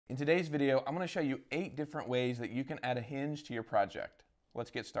In today's video, I'm going to show you 8 different ways that you can add a hinge to your project. Let's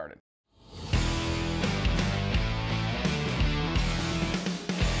get started.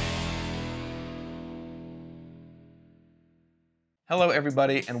 Hello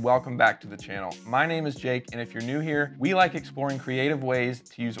everybody and welcome back to the channel. My name is Jake, and if you're new here, we like exploring creative ways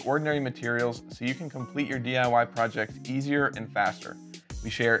to use ordinary materials so you can complete your DIY projects easier and faster. We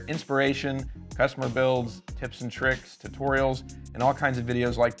share inspiration, customer builds, tips and tricks, tutorials, and all kinds of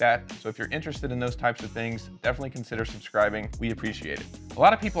videos like that. So if you're interested in those types of things, definitely consider subscribing. We appreciate it. A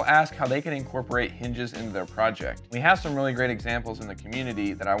lot of people ask how they can incorporate hinges into their project. We have some really great examples in the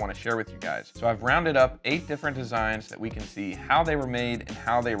community that I want to share with you guys. So I've rounded up 8 different designs that we can see how they were made and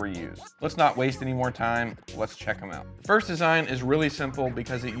how they were used. Let's not waste any more time. Let's check them out. The first design is really simple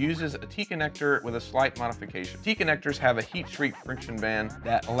because it uses a T-connector with a slight modification. T-connectors have a heat shrink friction band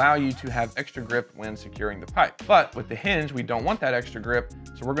that allow you to have extra grip when securing the pipe. But with the hinge, we don't want that extra grip,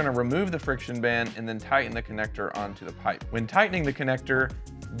 so we're going to remove the friction band and then tighten the connector onto the pipe. When tightening the connector,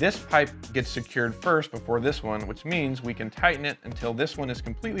 this pipe gets secured first before this one, which means we can tighten it until this one is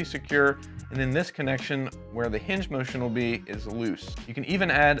completely secure, and then this connection where the hinge motion will be is loose. You can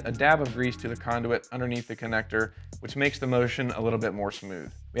even add a dab of grease to the conduit underneath the connector, which makes the motion a little bit more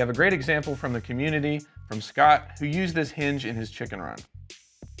smooth. We have a great example from the community from Scott, who used this hinge in his chicken run.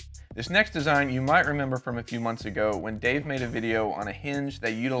 This next design you might remember from a few months ago when Dave made a video on a hinge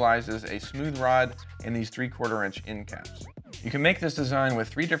that utilizes a smooth rod and these 3/4 inch end caps. You can make this design with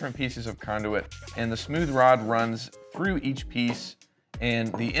 3 different pieces of conduit, and the smooth rod runs through each piece,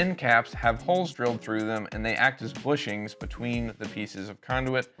 and the end caps have holes drilled through them, and they act as bushings between the pieces of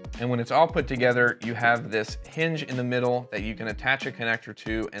conduit. And when it's all put together, you have this hinge in the middle that you can attach a connector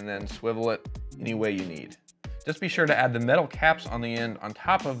to and then swivel it any way you need. Just be sure to add the metal caps on the end on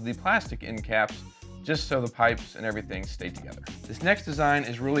top of the plastic end caps, just so the pipes and everything stay together. This next design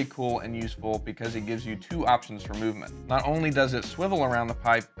is really cool and useful because it gives you 2 options for movement. Not only does it swivel around the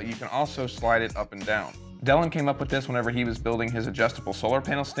pipe, but you can also slide it up and down. Dylan came up with this whenever he was building his adjustable solar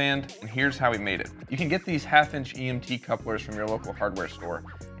panel stand, and here's how he made it. You can get these 1/2 inch EMT couplers from your local hardware store,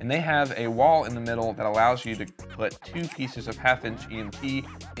 and they have a wall in the middle that allows you to put 2 pieces of 1/2 inch EMT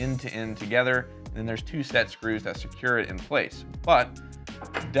end to end together, and then there's 2 set screws that secure it in place. But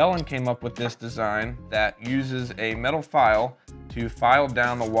Dylan came up with this design that uses a metal file to file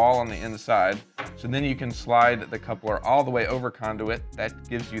down the wall on the inside, so then you can slide the coupler all the way over conduit. That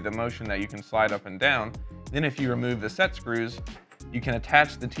gives you the motion that you can slide up and down. Then if you remove the set screws, you can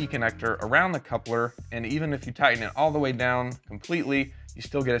attach the T-connector around the coupler, and even if you tighten it all the way down completely, you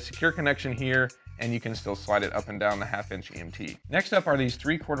still get a secure connection here, and you can still slide it up and down the 1/2 inch EMT. Next up are these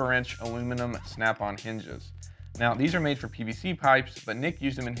 3/4 inch aluminum snap-on hinges. Now, these are made for PVC pipes, but Nick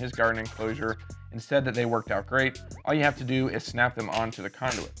used them in his garden enclosure and said that they worked out great. All you have to do is snap them onto the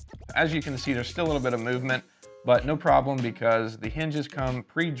conduit. As you can see, there's still a little bit of movement, but no problem because the hinges come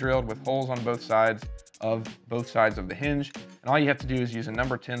pre-drilled with holes on both sides of the hinge. And all you have to do is use a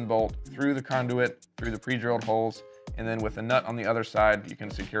number 10 bolt through the conduit, through the pre-drilled holes, and then with a nut on the other side, you can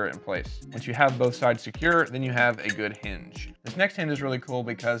secure it in place. Once you have both sides secure, then you have a good hinge. This next hinge is really cool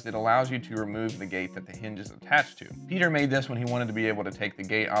because it allows you to remove the gate that the hinge is attached to. Peter made this when he wanted to be able to take the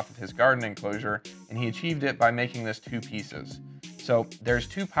gate off of his garden enclosure, and he achieved it by making this 2 pieces. So there's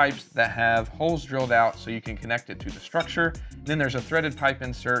 2 pipes that have holes drilled out so you can connect it to the structure. Then there's a threaded pipe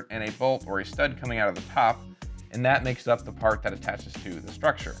insert and a bolt or a stud coming out of the top, and that makes up the part that attaches to the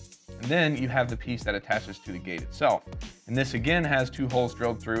structure. And then you have the piece that attaches to the gate itself. And this again has 2 holes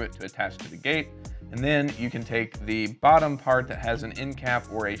drilled through it to attach to the gate. And then you can take the bottom part that has an end cap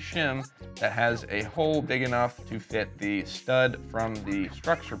or a shim that has a hole big enough to fit the stud from the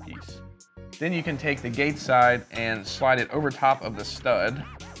structure piece. Then you can take the gate side and slide it over top of the stud,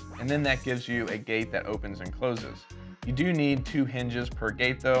 and then that gives you a gate that opens and closes. You do need 2 hinges per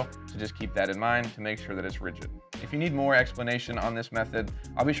gate though, so just keep that in mind to make sure that it's rigid. If you need more explanation on this method,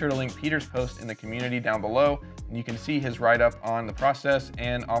 I'll be sure to link Peter's post in the community down below, and you can see his write-up on the process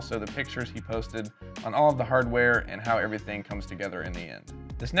and also the pictures he posted on all of the hardware and how everything comes together in the end.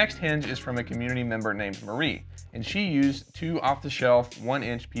 This next hinge is from a community member named Marie, and she used 2 off-the-shelf 1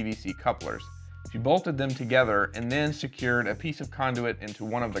 inch PVC couplers. She bolted them together and then secured a piece of conduit into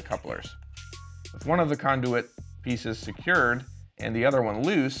one of the couplers. With one of the conduit pieces secured and the other one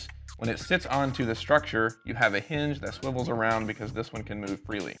loose, When it sits onto the structure, you have a hinge that swivels around because this one can move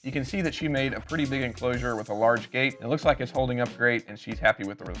freely. You can see that she made a pretty big enclosure with a large gate. It looks like it's holding up great and she's happy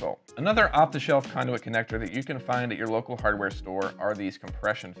with the result. Another off-the-shelf conduit connector that you can find at your local hardware store are these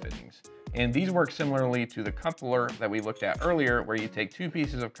compression fittings. And these work similarly to the coupler that we looked at earlier, where you take two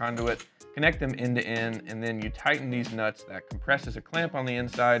pieces of conduit, connect them end to end, and then you tighten these nuts that compresses a clamp on the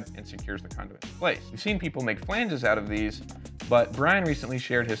inside and secures the conduit in place. We've seen people make flanges out of these, but Brian recently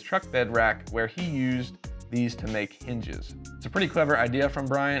shared his truck bed rack where he used these to make hinges. It's a pretty clever idea from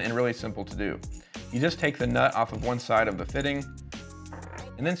Brian and really simple to do. You just take the nut off of one side of the fitting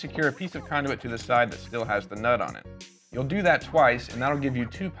and then secure a piece of conduit to the side that still has the nut on it. You'll do that twice, and that'll give you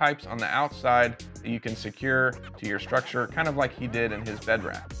two pipes on the outside that you can secure to your structure, kind of like he did in his bed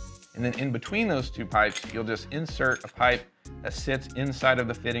rack. And then in between those two pipes, you'll just insert a pipe that sits inside of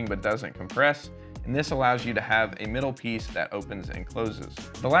the fitting but doesn't compress, and this allows you to have a middle piece that opens and closes.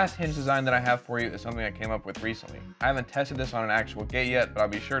 The last hinge design that I have for you is something I came up with recently. I haven't tested this on an actual gate yet, but I'll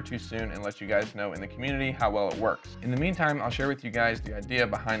be sure to soon and let you guys know in the community how well it works. In the meantime, I'll share with you guys the idea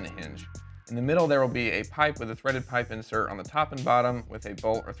behind the hinge. In the middle, there will be a pipe with a threaded pipe insert on the top and bottom with a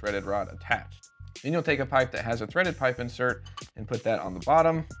bolt or threaded rod attached. Then you'll take a pipe that has a threaded pipe insert and put that on the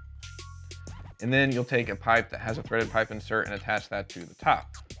bottom. And then you'll take a pipe that has a threaded pipe insert and attach that to the top.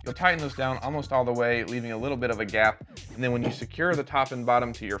 You'll tighten those down almost all the way, leaving a little bit of a gap. And then when you secure the top and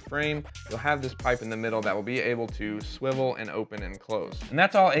bottom to your frame, you'll have this pipe in the middle that will be able to swivel and open and close. And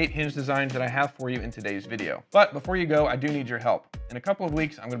that's all 8 hinge designs that I have for you in today's video. But before you go, I do need your help. In a couple of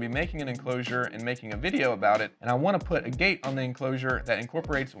weeks, I'm gonna be making an enclosure and making a video about it. And I wanna put a gate on the enclosure that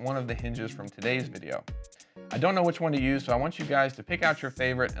incorporates one of the hinges from today's video. I don't know which one to use, so I want you guys to pick out your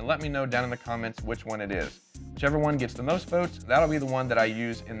favorite and let me know down in the comments which one it is. Whichever one gets the most votes, that'll be the one that I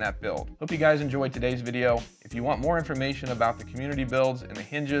use in that build. Hope you guys enjoyed today's video. If you want more information about the community builds and the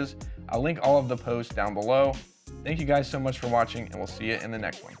hinges, I'll link all of the posts down below. Thank you guys so much for watching, and we'll see you in the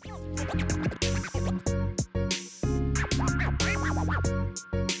next one.